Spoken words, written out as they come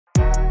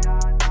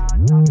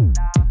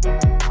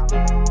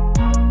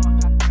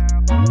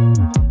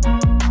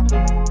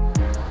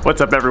What's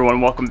up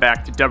everyone, welcome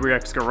back to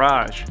WRX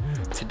Garage.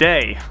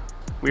 Today,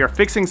 we are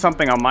fixing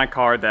something on my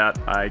car that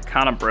I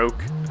kind of broke.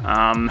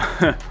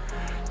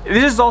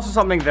 This is also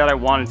something that I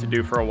wanted to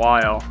do for a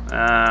while.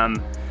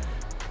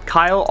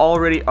 Kyle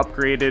already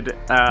upgraded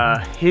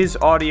his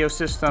audio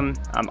system.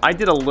 I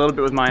did a little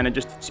bit with mine, I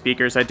just did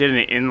speakers. I did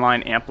an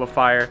inline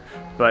amplifier,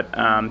 but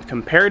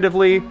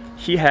comparatively,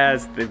 he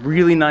has the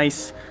really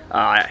nice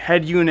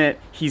head unit.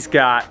 He's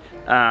got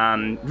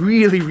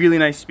really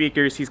nice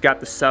speakers. He's got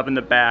the sub in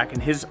the back,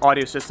 and his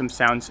audio system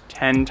sounds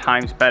 10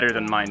 times better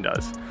than mine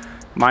does.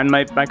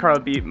 My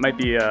car might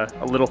be a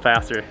little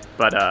faster,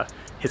 but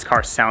his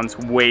car sounds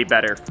way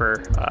better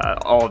for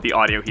all of the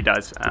audio he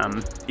does.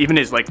 Even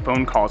his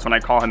phone calls, when I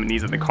call him and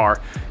he's in the car,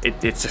 it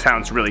just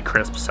sounds really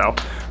crisp. So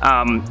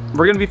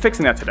we're gonna be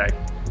fixing that today.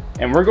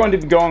 And we're going to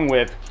be going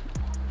with,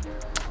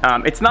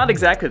 it's not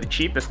exactly the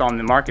cheapest on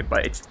the market,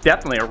 but it's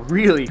definitely a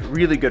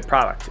really good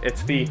product.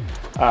 It's the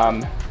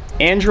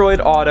Android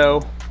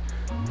Auto,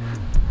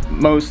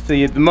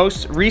 the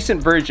most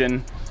recent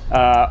version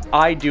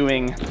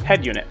iDoing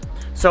head unit.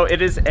 So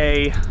it is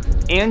a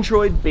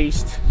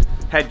Android-based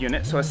head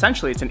unit. So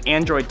essentially it's an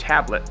Android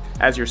tablet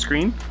as your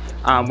screen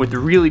with a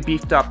really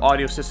beefed up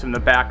audio system in the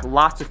back,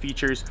 lots of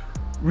features,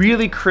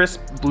 really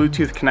crisp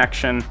Bluetooth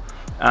connection.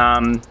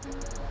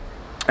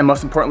 And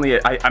most importantly,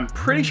 I'm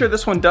pretty sure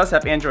this one does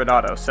have Android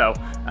Auto, so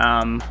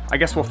I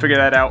guess we'll figure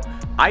that out.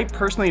 I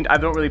personally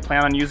don't really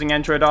plan on using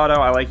Android Auto.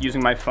 I like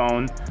using my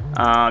phone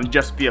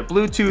just via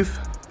Bluetooth.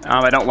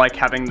 I don't like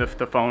having the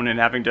phone and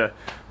having to,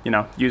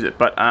 use it.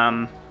 But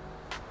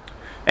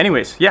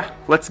anyways, yeah,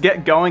 let's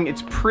get going.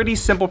 It's a pretty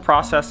simple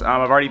process.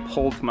 I've already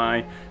pulled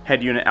my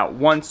head unit out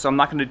once, so I'm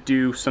not going to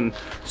do some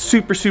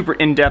super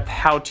in-depth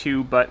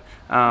how-to, but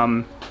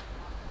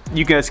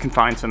you guys can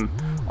find some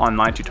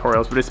online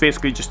tutorials. But it's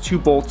basically just 2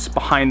 bolts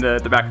behind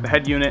the back of the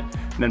head unit,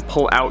 and then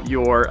pull out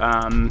your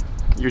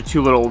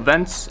 2 little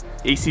vents,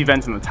 AC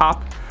vents on the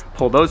top.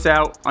 Pull those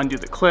out, undo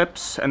the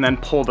clips, and then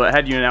pull the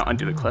head unit out,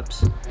 undo the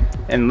clips.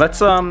 And let's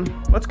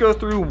go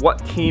through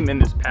what came in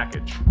this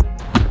package.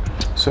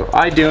 So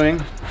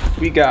iDoing,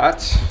 we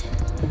got,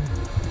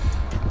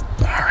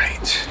 all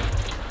right,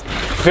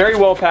 very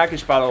well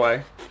packaged, by the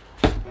way.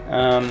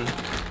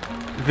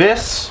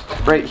 This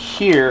right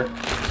here,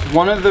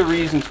 one of the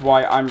reasons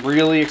why I'm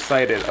really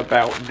excited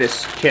about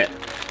this kit.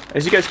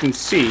 As you guys can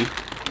see,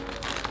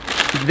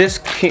 this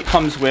kit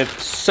comes with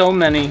so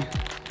many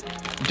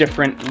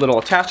different little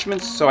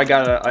attachments. So I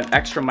got an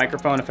extra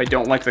microphone if I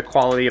don't like the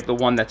quality of the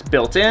one that's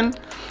built in.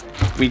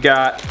 We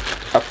got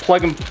a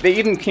plug and they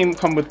even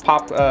come with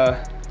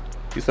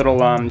these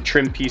little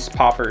trim piece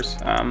poppers,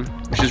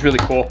 which is really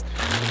cool.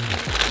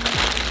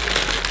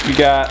 We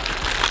got,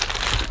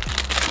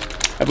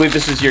 I believe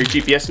this is your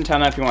GPS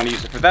antenna if you want to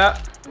use it for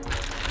that.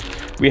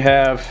 We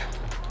have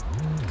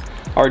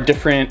our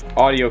different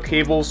audio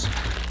cables,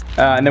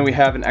 and then we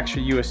have an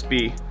extra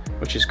USB,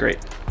 which is great.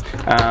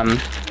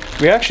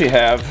 We actually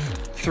have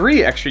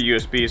 3 extra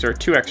USBs, or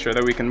 2 extra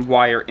that we can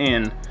wire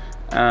in.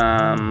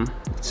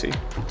 Let's see.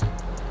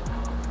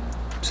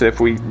 So if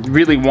we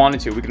really wanted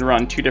to, we can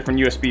run 2 different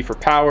USB for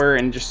power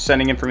and just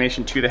sending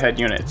information to the head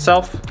unit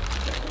itself.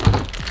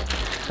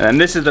 And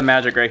this is the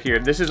magic right here.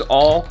 This is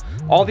all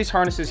these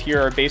harnesses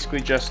here are basically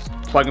just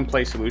plug and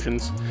play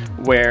solutions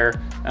where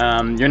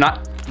you're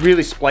not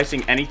really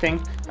splicing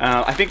anything.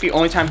 I think the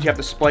only times you have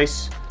to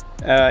splice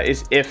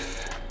is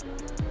if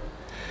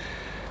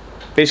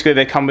basically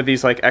they come with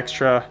these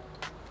extra,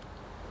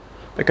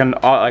 like an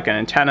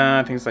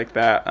antenna, things like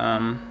that,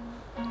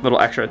 little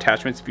extra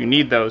attachments if you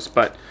need those.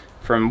 But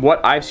from what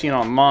I've seen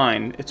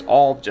online, it's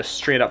all just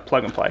straight up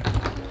plug and play,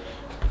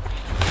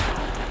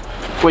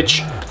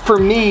 which for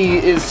me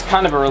is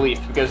kind of a relief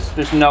because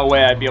there's no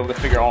way I'd be able to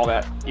figure all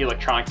that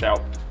electronics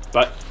out.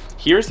 But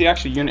here's the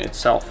actual unit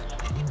itself,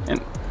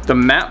 and the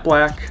matte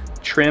black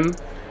trim.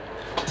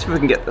 Let's see if we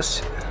can get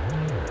this.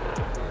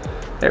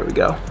 There we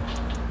go.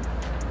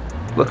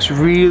 Looks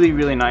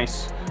really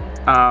nice.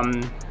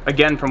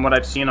 Again, from what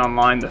I've seen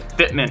online, the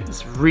fitment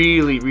is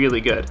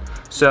really good.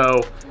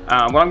 So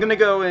what I'm gonna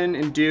go in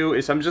and do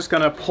is I'm just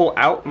gonna pull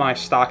out my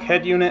stock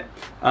head unit,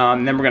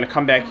 and then we're gonna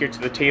come back here to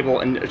the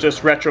table and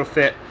just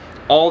retrofit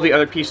all the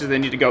other pieces that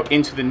need to go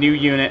into the new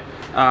unit,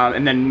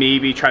 and then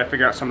maybe try to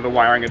figure out some of the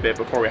wiring a bit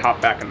before we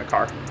hop back in the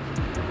car.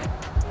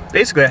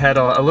 Basically, I had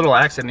a little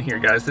accident here,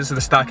 guys. This is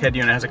the stock head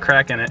unit, it has a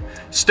crack in it.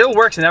 Still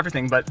works and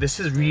everything, but this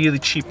is really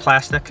cheap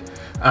plastic.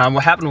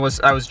 What happened was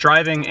I was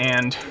driving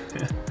and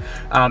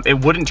it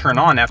wouldn't turn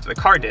on after the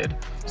car did.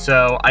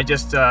 So I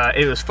just,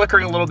 it was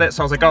flickering a little bit,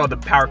 so I was like, oh, the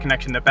power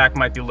connection in the back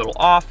might be a little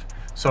off.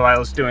 So I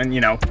was doing,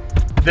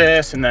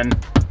 this and then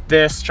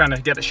this, trying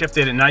to get it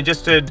shifted, and I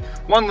just did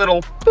one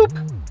little boop.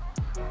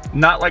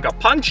 Not like a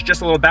punch,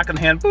 just a little back of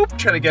the hand boop,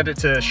 try to get it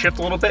to shift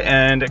a little bit,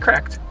 and it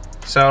cracked.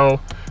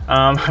 So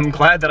I'm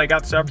glad that I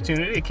got this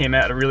opportunity. It came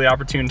at a really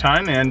opportune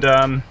time, and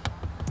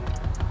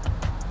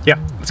yeah,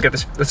 let's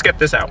get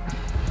this out.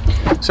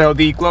 So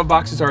the glove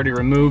box is already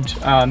removed.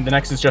 The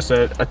next is just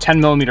a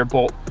 10mm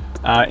bolt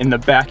in the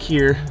back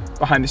here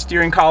behind the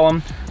steering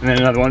column, and then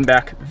another one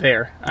back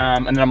there.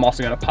 And then I'm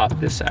also gonna pop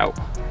this out.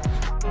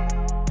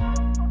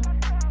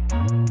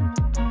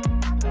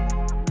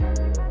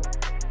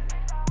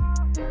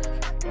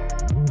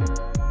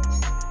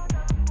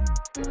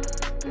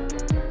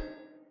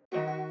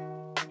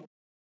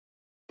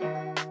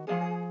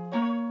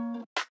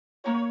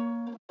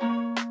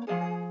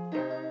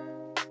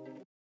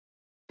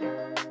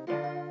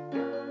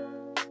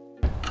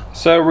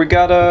 So we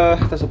got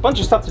there's a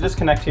bunch of stuff to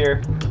disconnect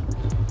here.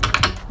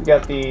 We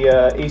got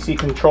the AC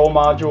control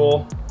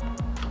module.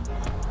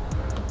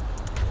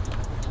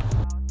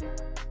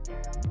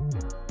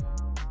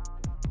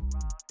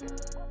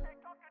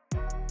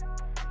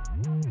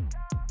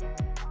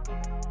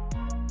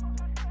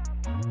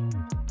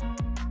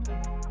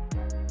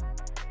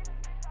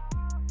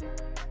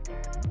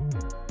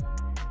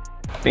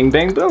 Bing,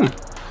 bang, boom.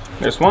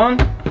 There's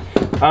one.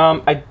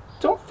 I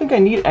don't think I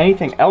need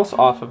anything else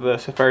off of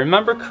this. If I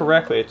remember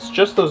correctly, it's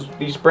just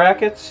these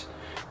brackets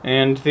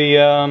and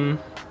the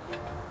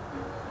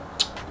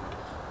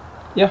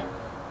yeah.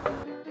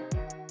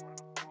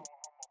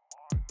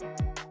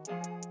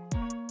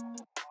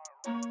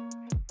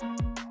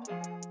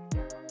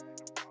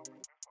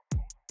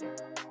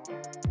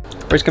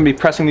 We're just gonna be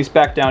pressing these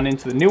back down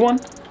into the new one.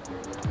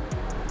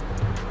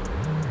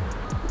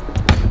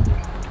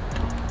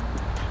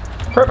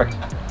 Perfect.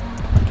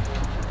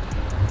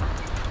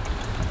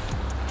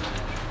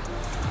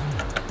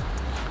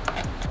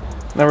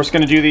 Now we're just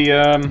going to do the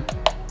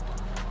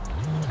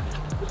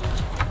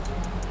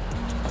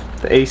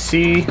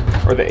AC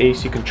or the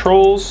AC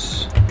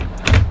controls. Just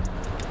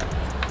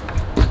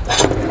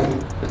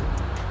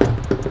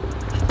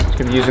going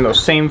to be using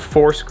those same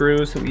 4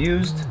 screws that we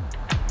used.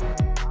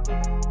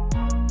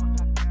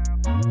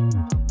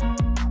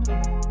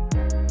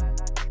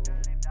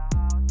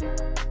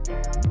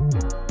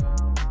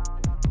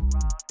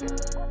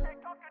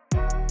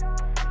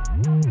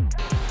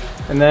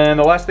 And then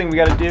the last thing we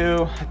got to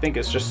do, I think,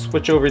 is just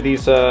switch over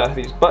these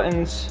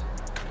buttons,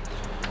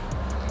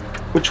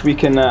 which we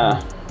can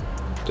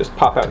just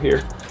pop out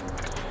here,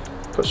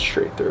 push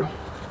straight through.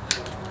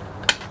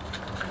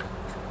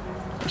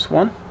 There's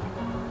one.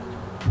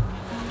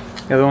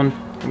 The other one,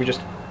 we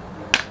just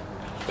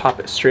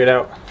pop it straight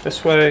out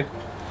this way,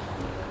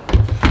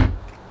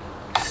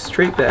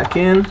 straight back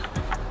in.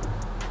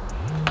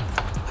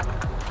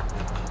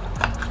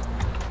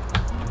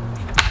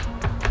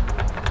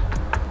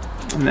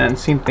 And then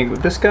same thing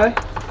with this guy.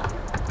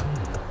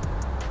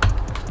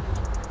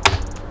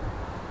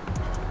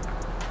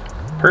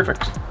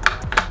 Perfect.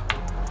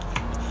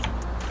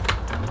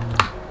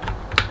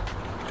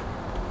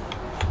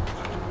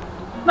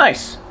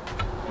 Nice.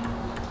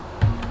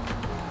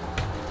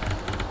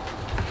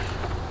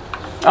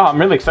 Oh, I'm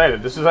really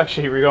excited. This is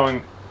actually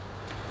going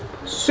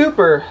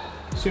super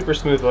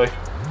smoothly.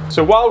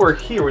 So while we're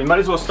here, we might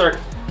as well start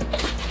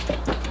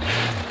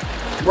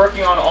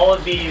working on all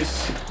of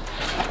these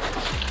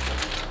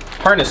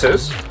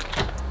harnesses.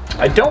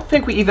 I don't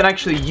think we even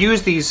actually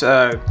use these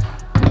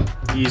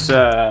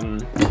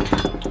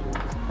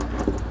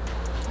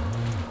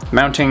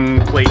mounting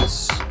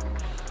plates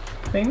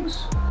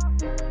things.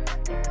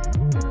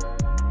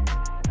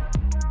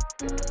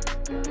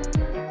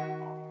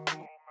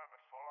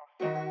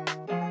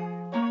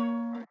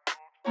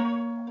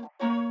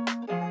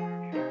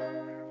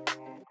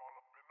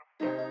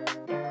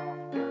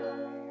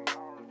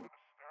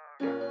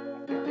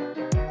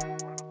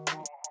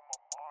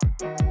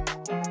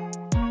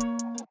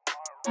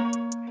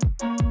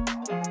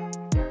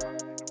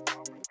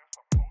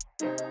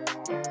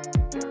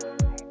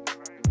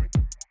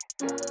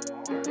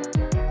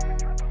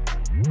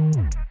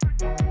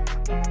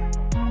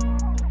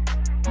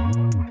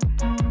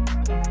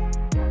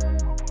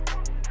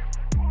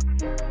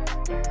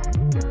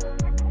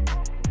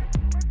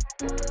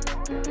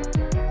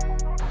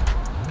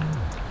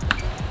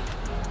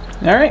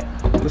 All right,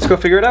 let's go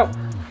figure it out.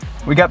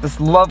 We got this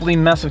lovely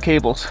mess of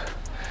cables.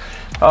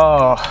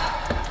 Oh,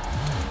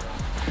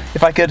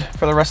 if I could,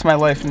 for the rest of my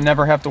life,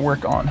 never have to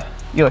work on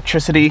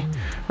electricity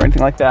or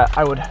anything like that,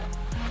 I would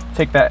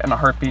take that in a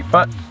heartbeat.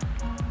 But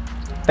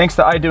thanks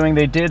to iDoing,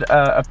 they did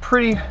a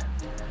pretty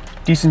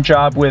decent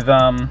job with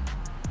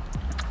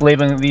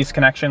labeling these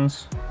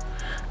connections.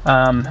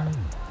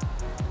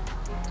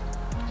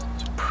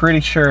 Pretty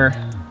sure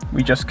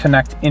we just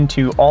connect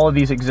into all of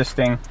these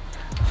existing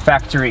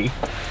factory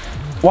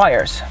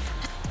wires.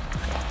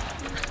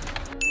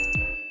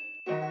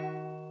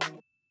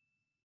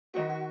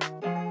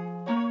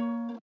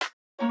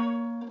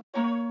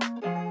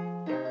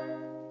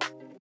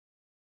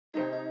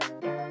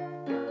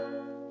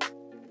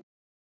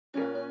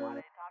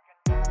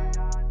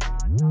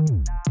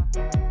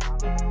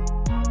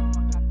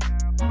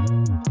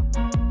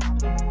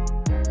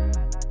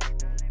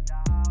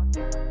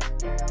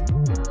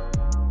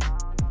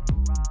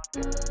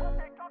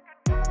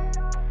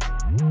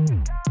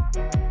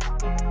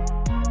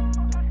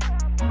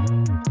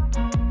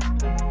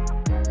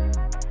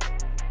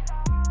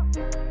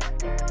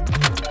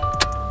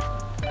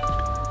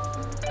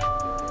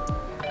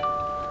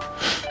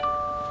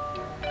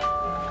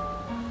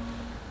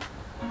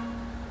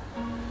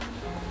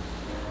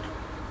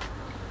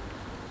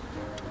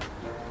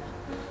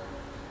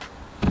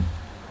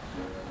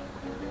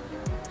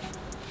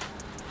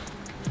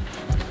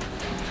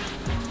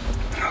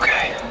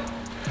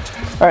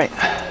 All right,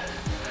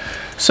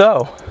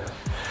 so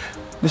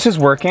this is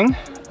working.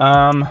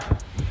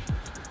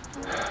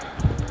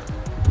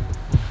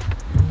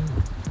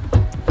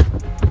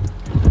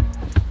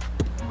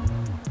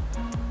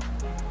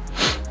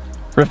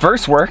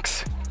 Reverse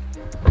works.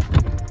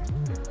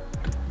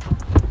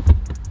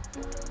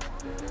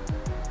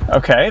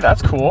 Okay,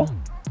 that's cool.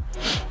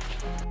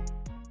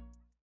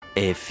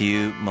 A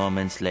few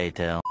moments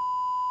later.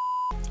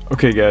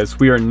 Okay guys,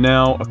 we are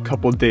now a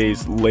couple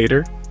days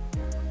later.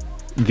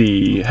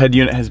 The head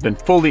unit has been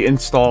fully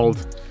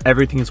installed.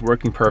 Everything is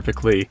working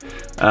perfectly.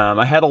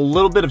 I had a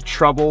little bit of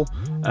trouble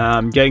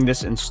getting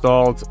this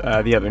installed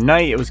the other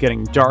night. It was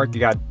getting dark. It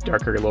got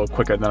darker a little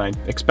quicker than I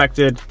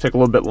expected. It took a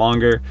little bit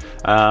longer.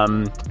 I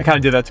kind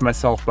of did that to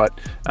myself, but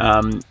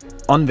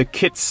on the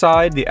kit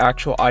side, the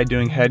actual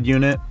iDoing head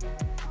unit,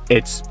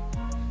 it's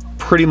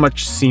pretty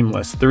much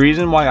seamless. The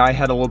reason why I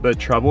had a little bit of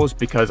trouble is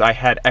because I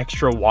had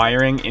extra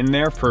wiring in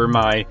there for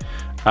my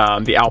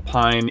the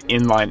Alpine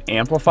inline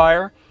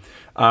amplifier.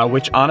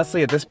 Which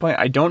honestly at this point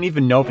I don't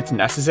even know if it's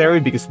necessary,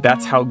 because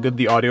that's how good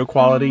the audio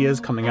quality is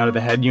coming out of the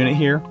head unit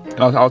here.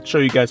 And I'll show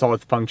you guys all the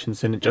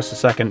functions in just a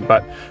second,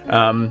 but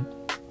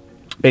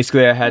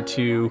basically I had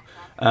to,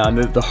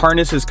 the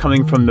harness is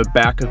coming from the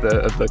back of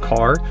the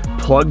car,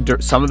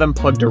 some of them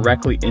plug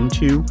directly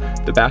into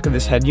the back of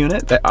this head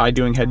unit, that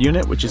iDoing head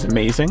unit, which is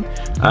amazing.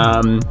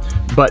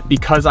 But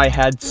because I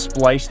had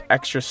spliced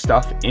extra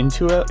stuff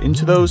into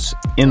those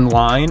in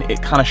line,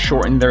 it kind of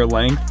shortened their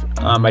length.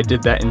 I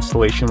did that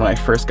installation when I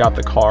first got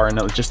the car, and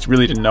I just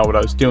really didn't know what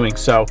I was doing.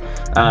 So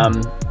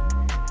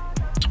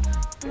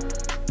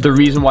the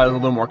reason why it was a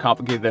little more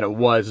complicated than it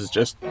was is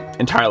just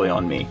entirely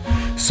on me.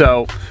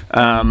 So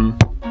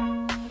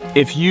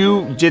if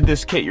you did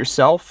this kit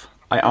yourself,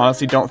 I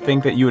honestly don't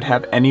think that you would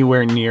have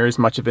anywhere near as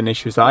much of an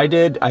issue as I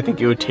did. I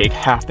think it would take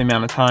half the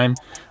amount of time.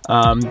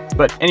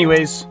 But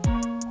anyways,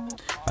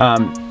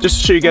 just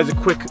to show you guys a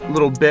quick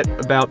little bit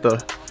about the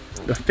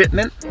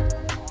fitment.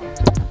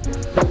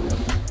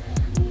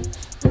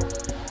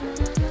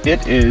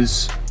 It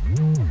is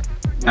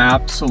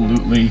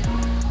absolutely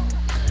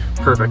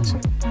perfect.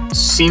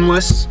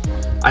 Seamless.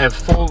 I have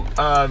full,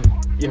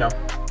 you know,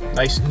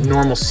 nice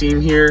normal seam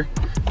here.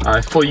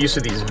 Full use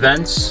of these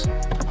vents.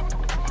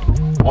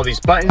 All these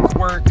buttons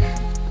work.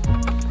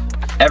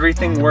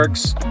 Everything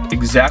works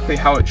exactly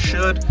how it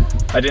should.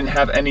 I didn't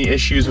have any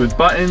issues with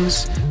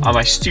buttons.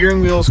 My steering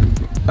wheels,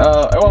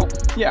 well,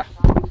 yeah,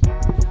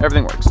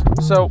 everything works.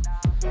 So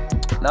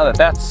now that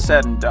that's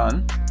said and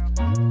done,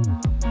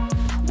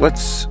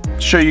 let's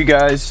show you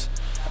guys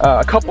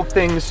a couple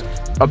things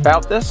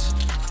about this,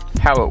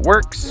 how it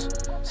works,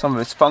 some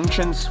of its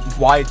functions,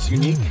 why it's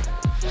unique.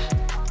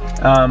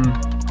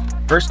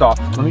 First off,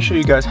 let me show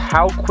you guys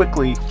how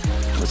quickly,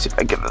 let's see if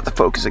I get the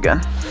focus again,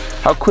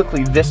 how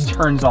quickly this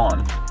turns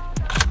on.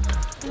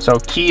 So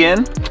key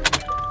in,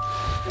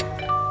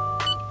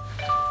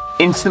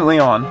 instantly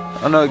on.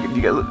 I don't know if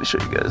you guys, let me show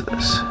you guys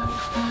this.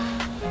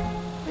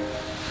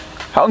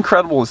 How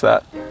incredible is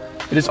that?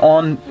 It is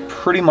on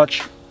pretty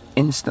much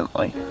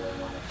instantly.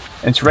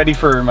 And it's ready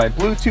for my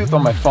Bluetooth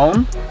on my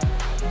phone.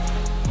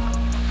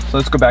 So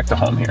let's go back to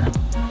home here.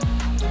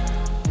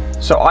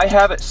 So I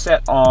have it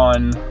set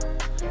on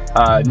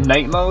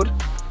night mode.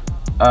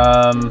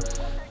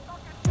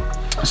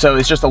 So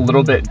it's just a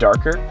little bit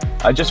darker.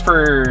 Just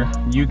for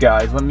you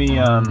guys, let me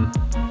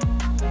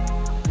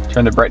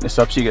turn the brightness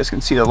up so you guys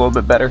can see it a little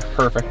bit better.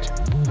 Perfect.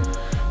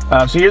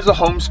 So here's the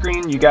home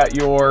screen. You got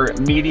your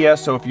media,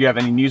 so if you have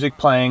any music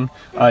playing,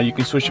 you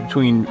can switch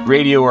between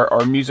radio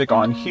or music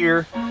on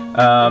here.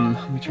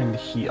 Let me turn the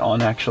heat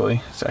on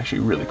actually. It's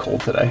actually really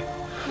cold today.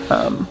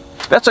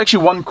 That's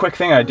actually one quick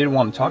thing I did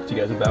want to talk to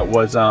you guys about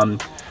was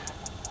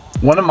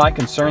one of my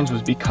concerns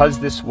was because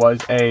this was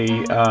a,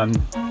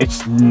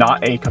 it's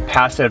not a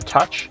capacitive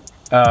touch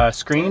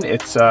screen.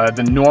 It's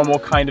the normal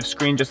kind of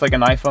screen, just like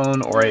an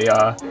iPhone or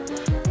a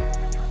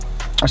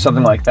or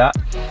something like that.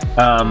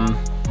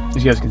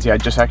 As you guys can see, I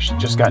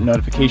just got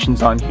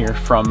notifications on here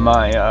from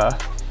my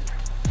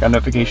got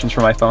notifications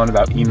from my phone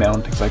about email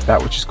and things like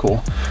that, which is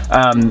cool.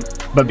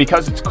 But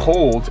because it's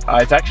cold,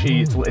 it's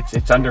actually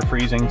it's under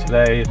freezing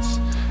today.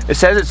 It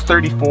says it's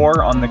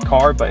 34 on the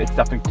car, but it's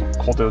definitely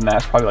colder than that.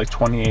 It's probably like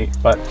 28.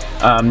 But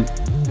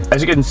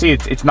as you can see,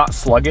 it's not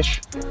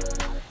sluggish.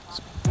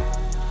 It's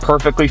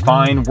perfectly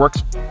fine.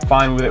 Works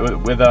fine with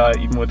it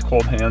even with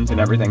cold hands and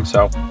everything.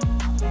 So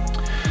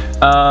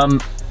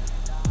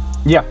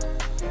yeah.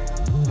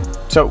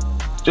 So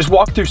just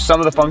walk through some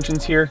of the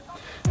functions here.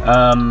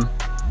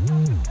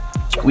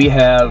 We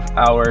have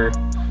our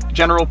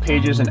general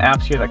pages and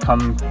apps here that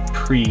come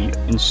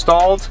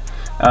pre-installed.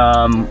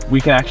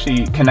 We can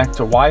actually connect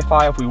to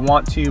Wi-Fi if we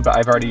want to, but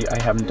I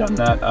haven't done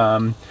that.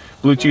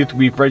 Bluetooth,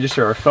 we've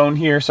registered our phone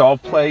here, so I'll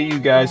play you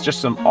guys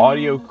just some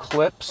audio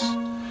clips.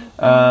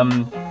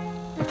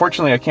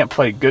 Unfortunately, I can't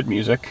play good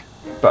music,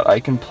 but I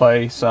can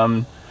play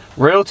some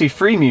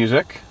royalty-free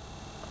music.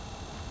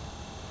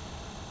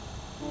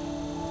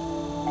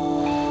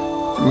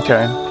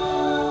 Okay.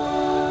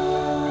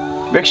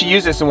 We actually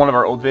used this in one of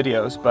our old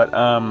videos, but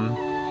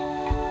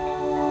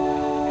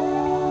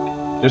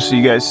just so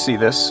you guys see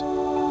this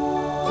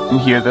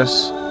and hear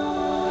this.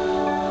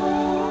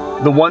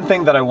 The one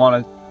thing that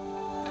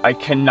I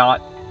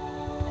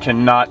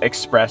cannot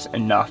express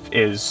enough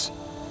is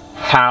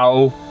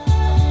how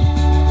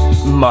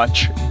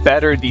much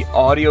better the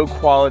audio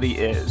quality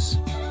is.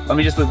 Let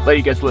me just let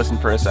you guys listen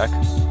for a sec.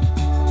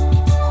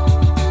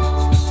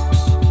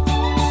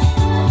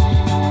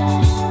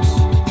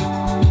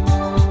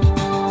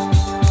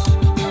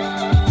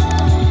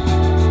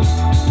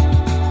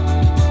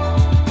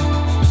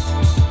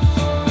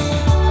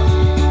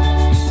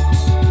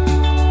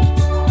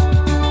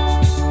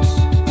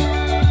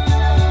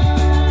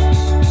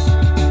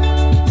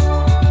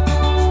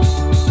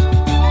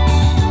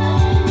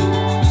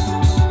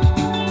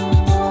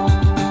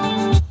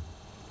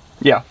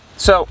 Yeah,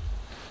 so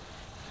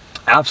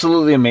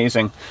absolutely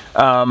amazing.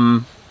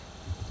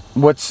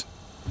 What's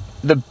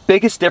the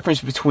biggest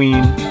difference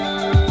between,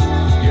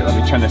 here, let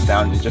me turn this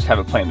down and just have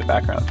it play in the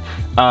background.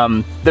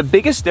 The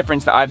biggest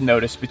difference that I've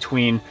noticed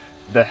between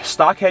the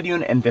stock head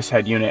unit and this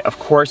head unit, of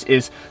course,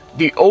 is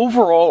the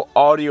overall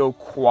audio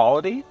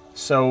quality.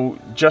 So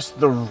just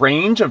the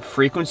range of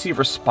frequency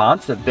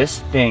response that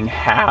this thing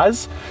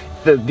has,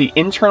 the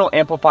internal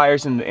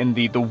amplifiers and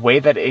the way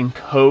that it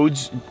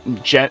encodes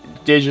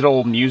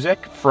digital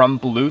music from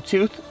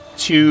Bluetooth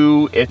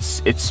to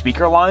its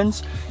speaker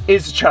lines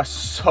is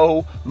just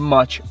so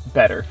much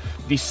better.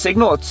 The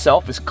signal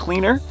itself is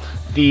cleaner.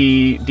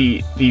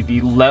 The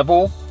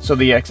level, so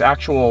the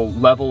actual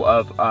level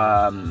of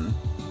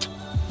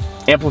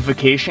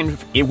amplification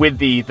with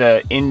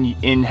the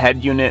in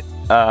head unit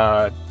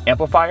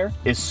amplifier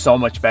is so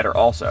much better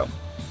also.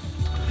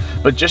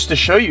 But just to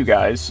show you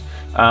guys,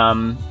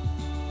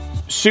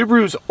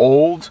 Subaru's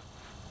old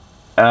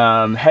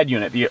head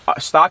unit, the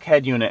stock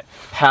head unit,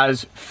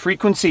 has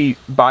frequency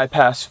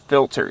bypass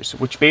filters,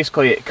 which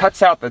basically it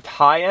cuts out the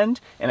high end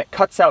and it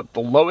cuts out the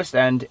lowest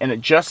end, and it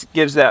just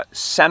gives that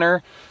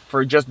center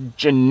for just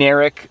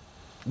generic,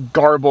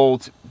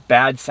 garbled,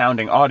 bad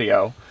sounding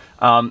audio.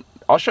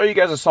 I'll show you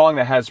guys a song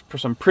that has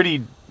some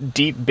pretty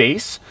deep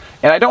bass,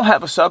 and I don't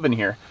have a sub in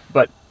here,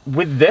 but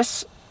with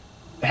this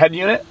head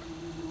unit,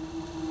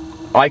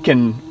 I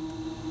can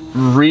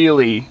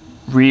really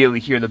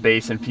hear the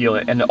bass and feel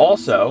it. And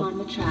also,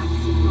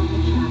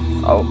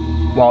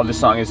 while this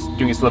song is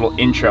doing its little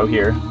intro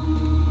here,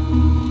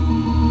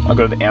 I'll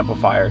go to the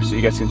amplifier so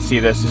you guys can see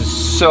this. This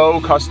is so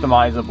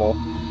customizable.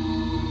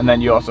 And then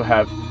you also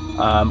have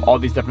all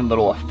these different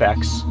little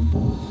effects.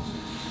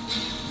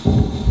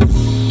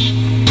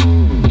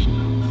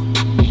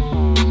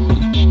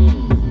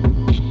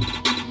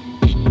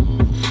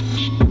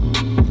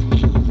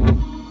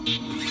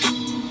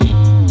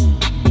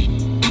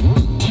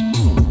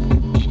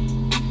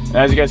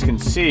 As you guys can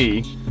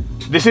see,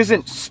 this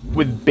isn't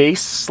with the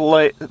bass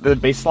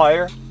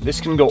slider.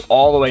 This can go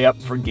all the way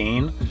up for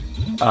gain.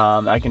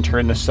 I can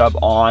turn the sub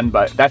on,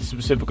 but that's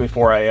specifically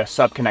for a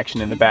sub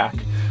connection in the back,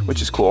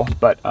 which is cool.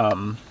 But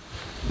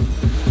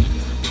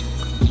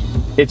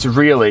it's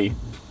really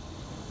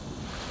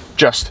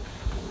just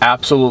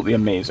absolutely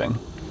amazing.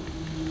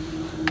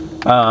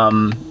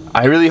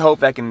 I really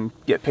hope that can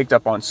get picked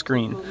up on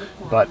screen,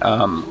 but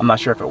I'm not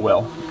sure if it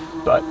will.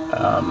 But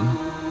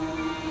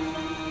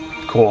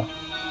cool.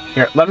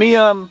 Here, let me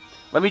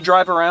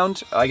drive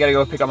around. I gotta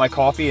go pick up my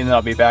coffee, and then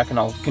I'll be back and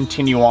I'll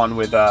continue on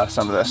with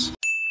some of this.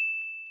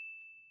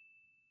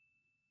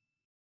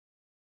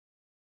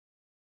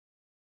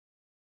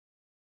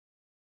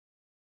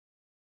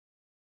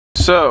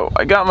 So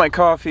I got my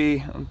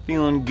coffee. I'm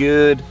feeling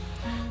good.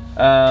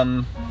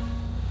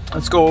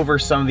 Let's go over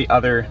some of the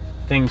other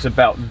things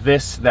about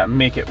this that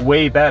make it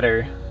way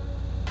better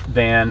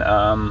than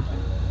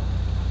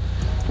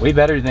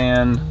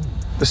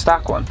the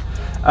stock one.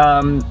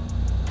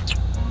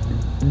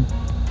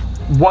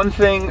 One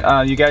thing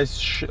I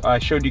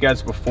showed you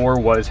guys before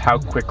was how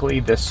quickly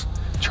this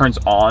turns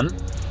on.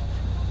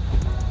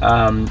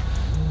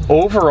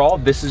 Overall,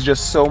 this is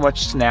just so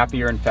much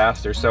snappier and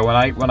faster. So when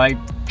I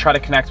try to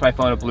connect my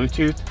phone to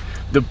Bluetooth,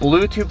 the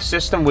Bluetooth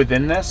system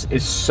within this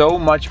is so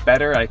much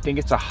better. I think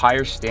it's a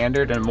higher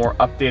standard and a more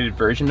updated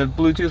version of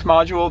Bluetooth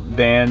module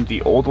than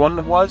the old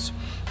one was.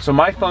 So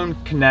my phone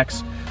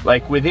connects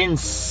like within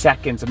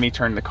seconds of me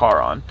turning the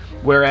car on,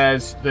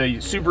 whereas the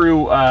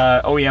Subaru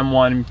OEM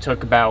one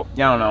took about, I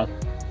don't know,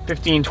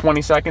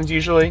 15-20 seconds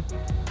usually.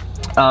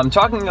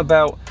 Talking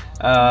about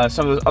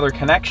some of those other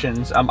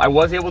connections, I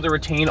was able to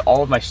retain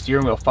all of my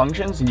steering wheel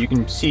functions, and you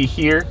can see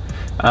here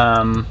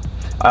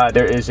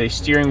there is a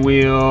steering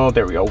wheel,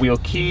 there we go, wheel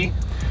key,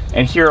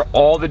 and here are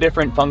all the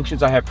different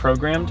functions I have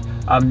programmed.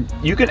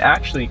 You can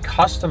actually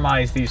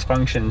customize these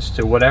functions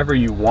to whatever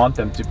you want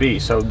them to be.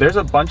 So there's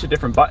a bunch of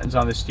different buttons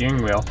on the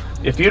steering wheel.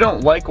 If you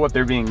don't like what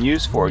they're being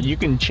used for, you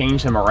can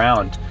change them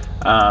around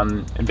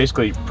and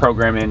basically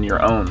program in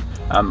your own.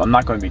 I'm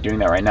not going to be doing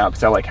that right now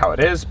because I like how it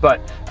is, but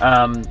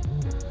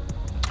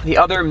the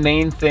other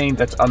main thing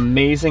that's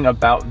amazing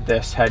about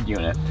this head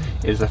unit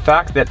is the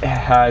fact that it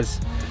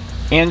has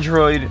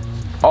Android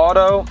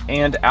Auto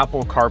and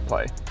Apple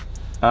CarPlay.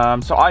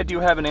 So I do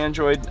have an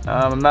Android.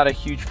 I'm not a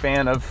huge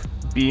fan of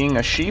being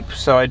a sheep,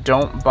 so I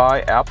don't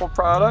buy Apple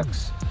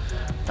products.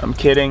 I'm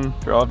kidding.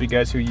 For all of you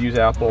guys who use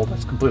Apple,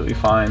 that's completely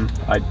fine.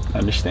 I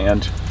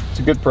understand. It's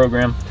a good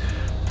program.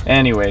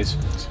 Anyways,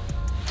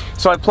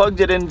 so I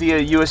plugged it in via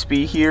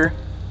USB here.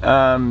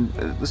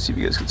 Let's see if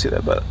you guys can see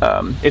that, but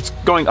it's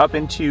going up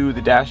into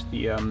the dash,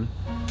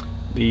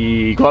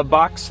 the glove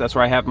box. That's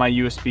where I have my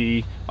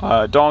USB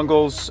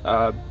dongles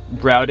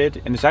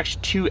routed, and there's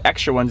actually 2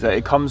 extra ones that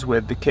it comes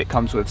with, the kit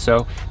comes with.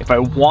 So if I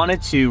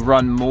wanted to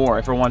run more,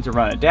 if I wanted to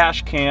run a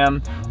dash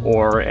cam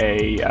or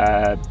a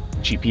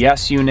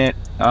GPS unit,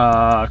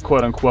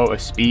 quote unquote a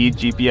speed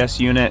GPS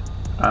unit,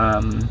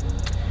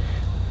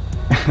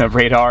 a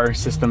radar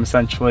system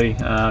essentially,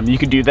 you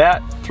could do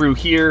that through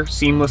here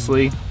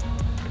seamlessly.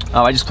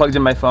 I just plugged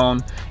in my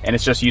phone and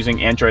it's just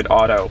using Android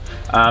Auto.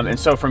 And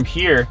so from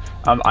here,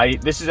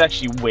 this is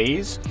actually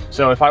Waze.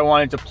 So if I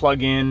wanted to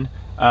plug in,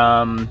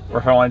 or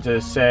if I wanted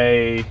to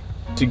say,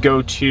 to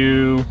go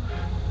to,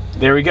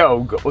 there we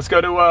go. Let's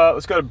go to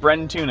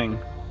Bren Tuning.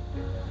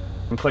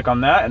 And click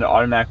on that and it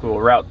automatically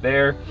will route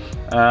there.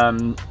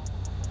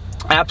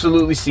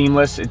 Absolutely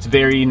seamless. It's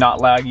very not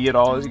laggy at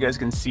all. As you guys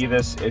can see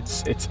this,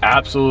 it's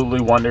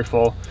absolutely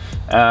wonderful.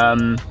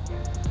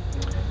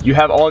 You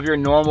have all of your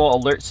normal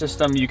alert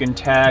system. You can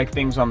tag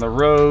things on the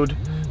road.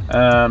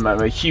 I'm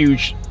a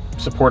huge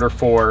supporter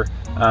for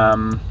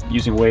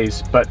using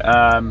Waze, but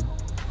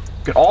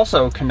you can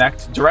also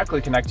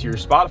directly connect to your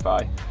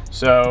Spotify.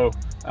 So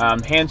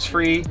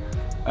hands-free,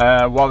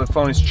 while the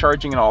phone is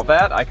charging and all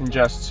that, I can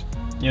just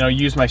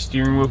use my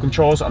steering wheel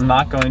controls. I'm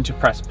not going to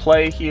press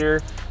play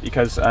here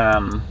because,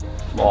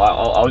 well,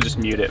 I'll just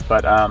mute it,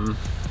 but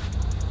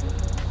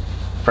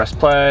press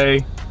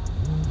play,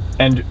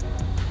 and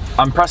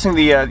I'm pressing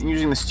the,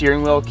 using the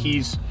steering wheel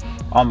keys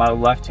on my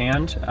left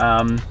hand.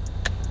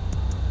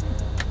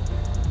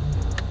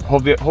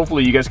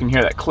 Hopefully you guys can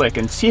hear that click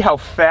and see how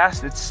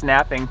fast it's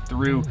snapping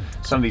through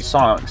some of these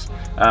songs.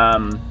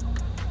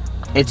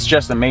 It's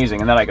just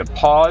amazing. And then I could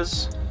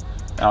pause.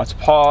 Now it's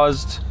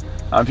paused.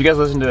 If you guys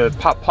listen to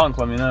pop punk,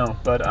 let me know.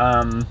 But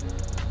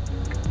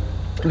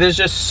there's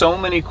just so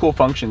many cool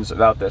functions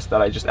about this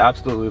that I just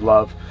absolutely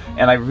love.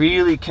 And I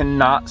really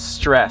cannot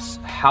stress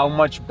how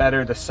much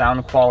better the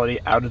sound quality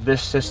out of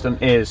this system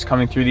is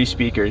coming through these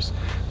speakers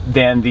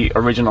than the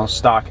original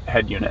stock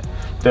head unit.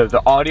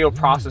 The audio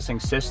processing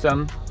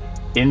system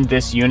in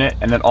this unit,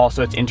 and then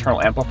also its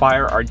internal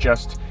amplifier, are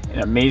just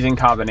an amazing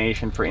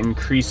combination for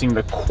increasing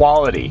the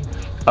quality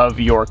of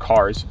your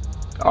car's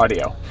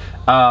audio.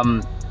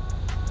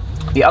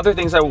 The other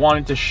things I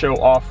wanted to show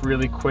off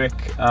really quick,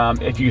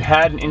 if you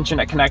had an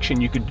internet connection,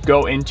 you could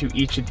go into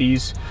each of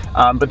these,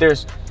 but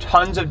there's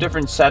tons of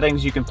different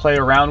settings you can play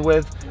around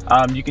with.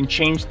 You can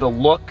change the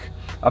look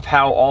of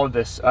how all of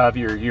this,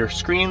 your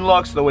screen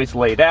looks, the way it's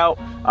laid out.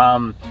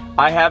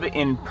 I have it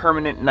in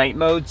permanent night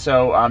mode,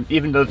 so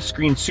even though the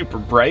screen's super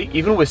bright,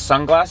 even with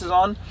sunglasses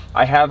on,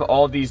 I have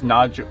all these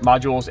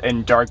modules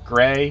in dark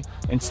gray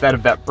instead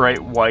of that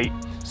bright white.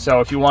 So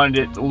if you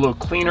wanted it a little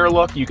cleaner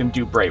look, you can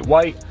do bright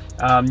white.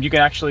 You can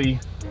actually,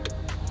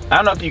 I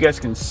don't know if you guys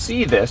can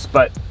see this,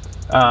 but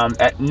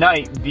at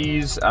night,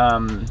 these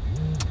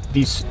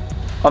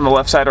on the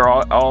left side are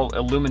all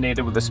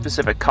illuminated with a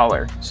specific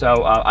color.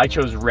 So I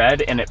chose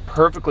red, and it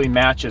perfectly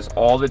matches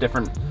all the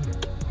different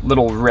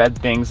little red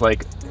things,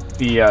 like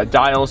the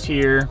dials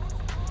here,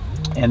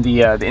 and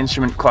the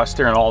instrument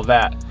cluster and all of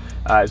that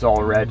is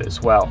all red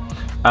as well.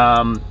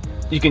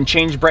 You can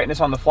change brightness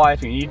on the fly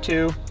if you need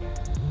to,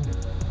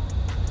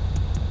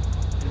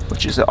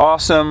 which is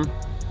awesome.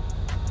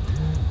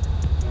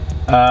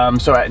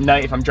 So at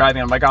night, if I'm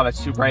driving, I'm like, oh,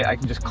 that's too bright, I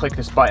can just click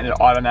this button and it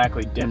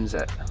automatically dims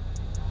it.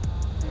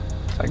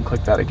 So I can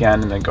click that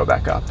again and then go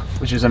back up,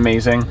 which is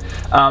amazing.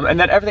 And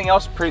then everything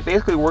else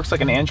basically works like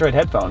an Android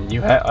headphone.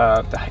 You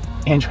have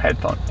Android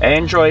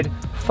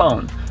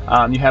phone.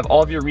 You have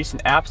all of your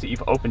recent apps that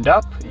you've opened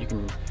up. You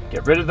can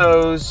get rid of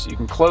those, you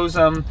can close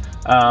them.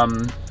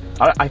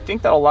 I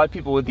think that a lot of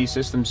people with these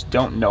systems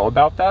don't know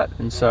about that,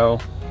 and so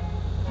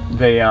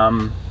they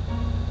end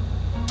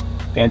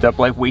up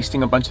like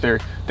wasting a bunch of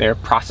their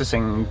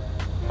processing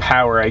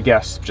power, I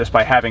guess, just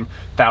by having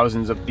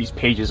thousands of these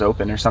pages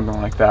open or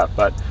something like that.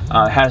 But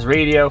it has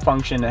radio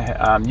function.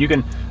 You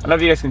can, I don't know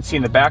if you guys can see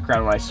in the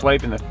background when I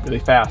swipe in really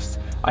fast,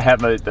 I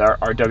have our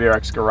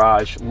WRX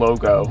Garage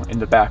logo in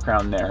the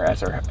background there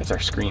as our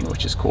screen,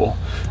 which is cool.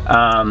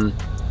 But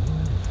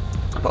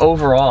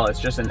overall, it's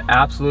just an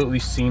absolutely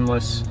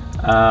seamless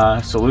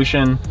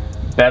solution,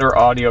 better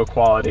audio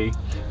quality.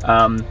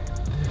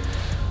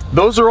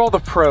 Those are all the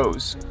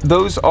pros.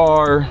 Those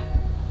are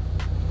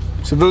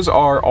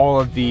all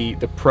of the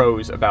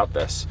pros about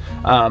this.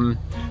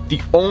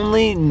 The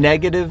only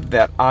negative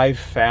that I've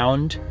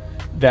found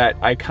that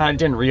I kind of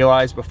didn't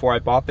realize before I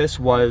bought this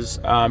was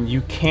you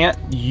can't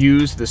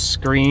use the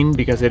screen,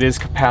 because it is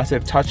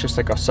capacitive touch just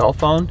like a cell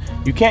phone.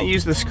 You can't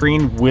use the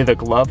screen with a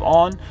glove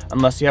on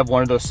unless you have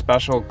one of those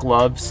special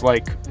gloves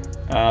like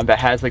that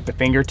has like the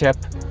fingertip.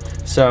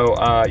 So,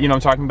 you know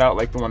what I'm talking about,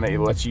 like the one that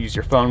lets you use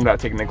your phone without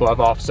taking the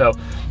glove off. So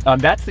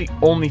that's the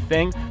only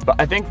thing,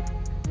 but I think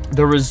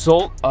the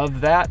result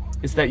of that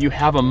is that you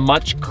have a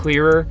much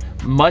clearer,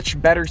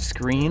 much better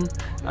screen.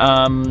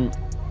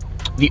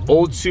 The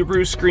old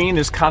Subaru screen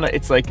is kind of,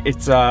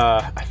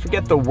 I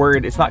forget the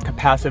word, it's not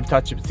capacitive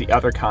touch, it's the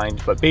other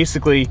kind, but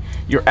basically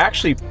you're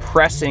actually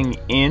pressing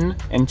in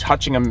and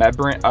touching a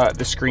membrane,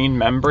 the screen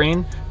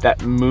membrane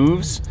that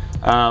moves,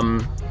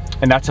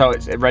 and that's how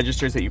it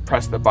registers that you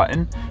press the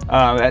button.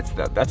 That's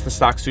the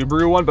stock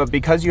Subaru one, but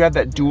because you have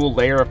that dual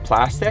layer of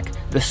plastic,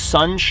 the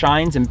sun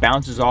shines and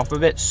bounces off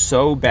of it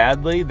so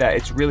badly that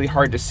it's really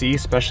hard to see,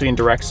 especially in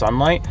direct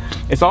sunlight.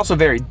 It's also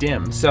very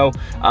dim, so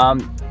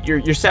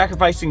you're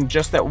sacrificing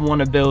just that one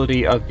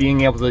ability of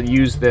being able to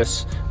use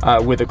this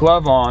with a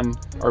glove on,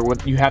 or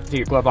you have to take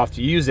your glove off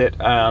to use it.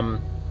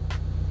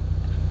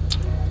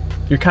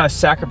 You're kind of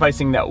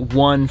sacrificing that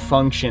one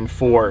function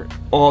for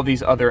all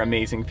these other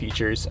amazing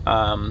features.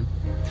 And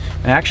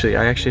actually,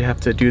 I actually have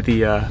to do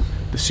the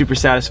super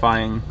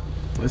satisfying,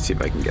 let's see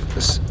if I can get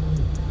this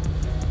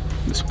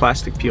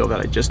plastic peel that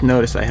I just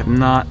noticed I have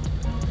not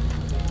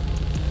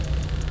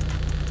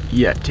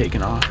yet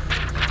taken off.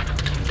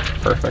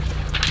 Perfect.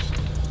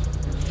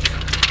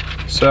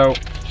 So,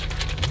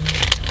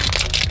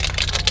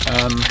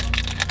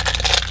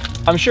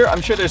 I'm sure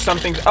there's some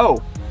things. Oh,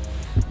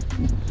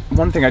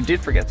 one thing I did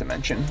forget to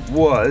mention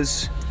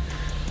was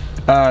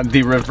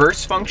the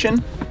reverse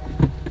function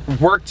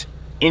worked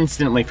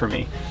instantly for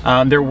me.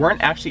 There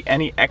weren't actually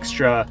any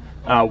extra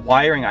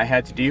wiring I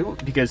had to do,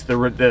 because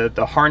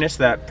the harness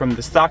that from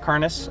the stock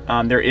harness,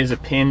 there is a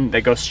pin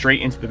that goes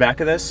straight into the back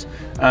of this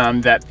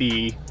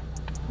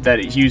that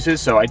it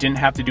uses, so I didn't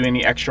have to do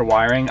any extra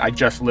wiring. I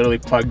just literally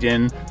plugged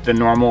in the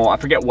normal, I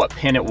forget what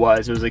pin it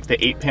was like the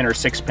 8-pin or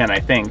 6-pin, I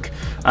think,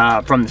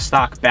 from the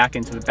stock back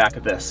into the back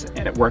of this,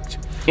 and it worked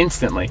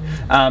instantly.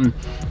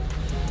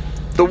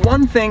 The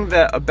one thing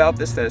about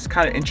this that is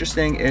kind of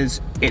interesting is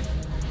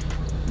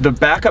the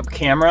backup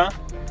camera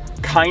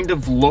kind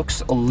of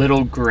looks a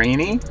little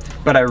grainy,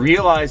 but I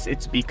realize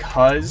it's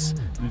because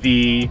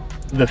the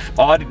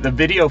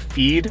video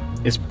feed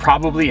is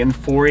probably in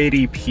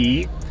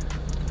 480p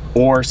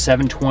or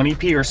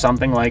 720p or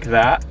something like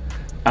that,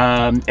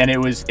 and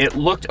it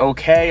looked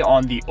okay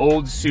on the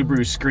old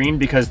Subaru screen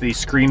because the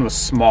screen was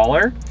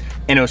smaller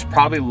and it was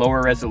probably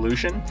lower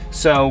resolution.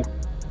 So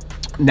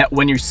that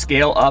when you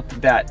scale up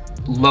that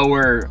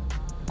lower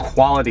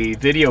quality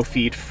video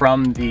feed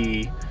from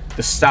the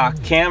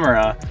stock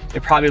camera,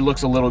 it probably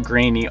looks a little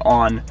grainy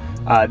on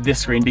this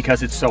screen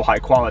because it's so high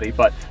quality,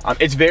 but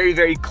it's very,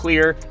 very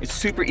clear. It's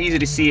super easy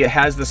to see. It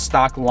has the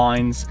stock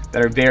lines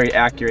that are very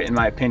accurate in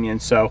my opinion.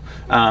 So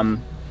I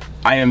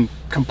am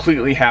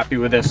completely happy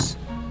with this.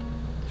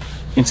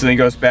 Instantly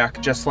goes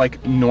back just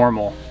like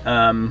normal.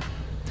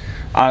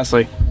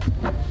 Honestly,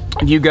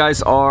 if you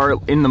guys are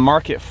in the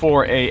market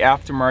for a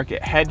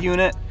aftermarket head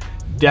unit,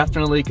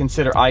 definitely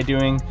consider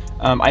iDoing.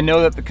 I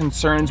know that the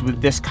concerns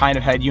with this kind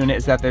of head unit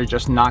is that they're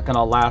just not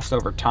gonna last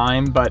over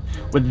time, but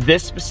with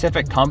this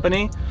specific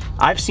company,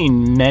 I've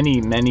seen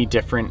many, many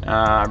different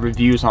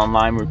reviews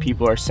online where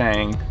people are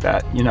saying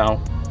that, you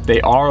know, they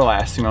are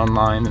lasting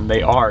online, and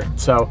they are.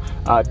 So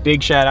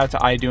big shout out to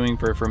iDoing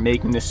for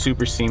making this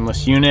super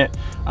seamless unit.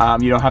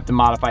 You don't have to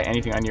modify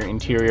anything on your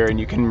interior, and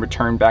you can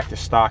return back to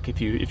stock if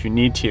you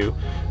need to.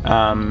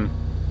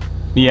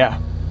 Yeah,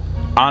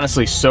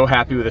 honestly, so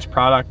happy with this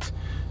product.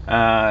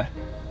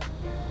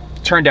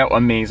 Turned out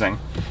amazing,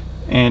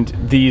 and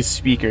these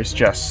speakers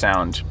just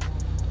sound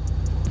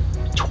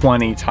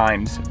 20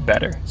 times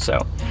better.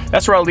 So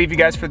that's where I'll leave you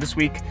guys for this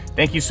week.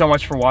 Thank you so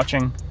much for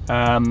watching.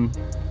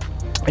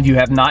 If you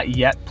have not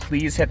yet,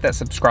 please hit that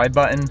subscribe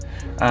button.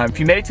 If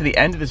you made it to the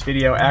end of this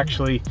video,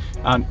 actually,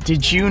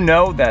 did you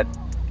know that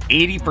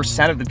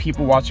 80% of the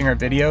people watching our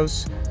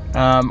videos,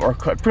 or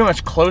pretty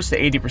much close to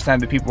 80%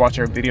 of the people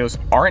watching our videos,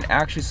 aren't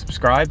actually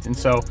subscribed? And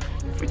so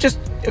just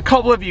a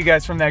couple of you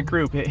guys from that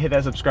group hit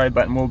that subscribe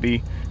button. We'll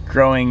be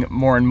growing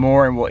more and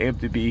more, and we'll be able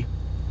to be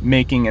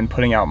making and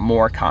putting out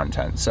more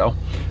content. So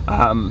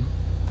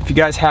if you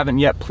guys haven't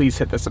yet, please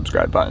hit the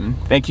subscribe button.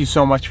 Thank you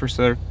so much for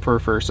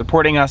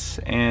supporting us,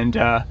 and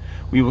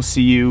we will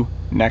see you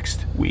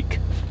next week.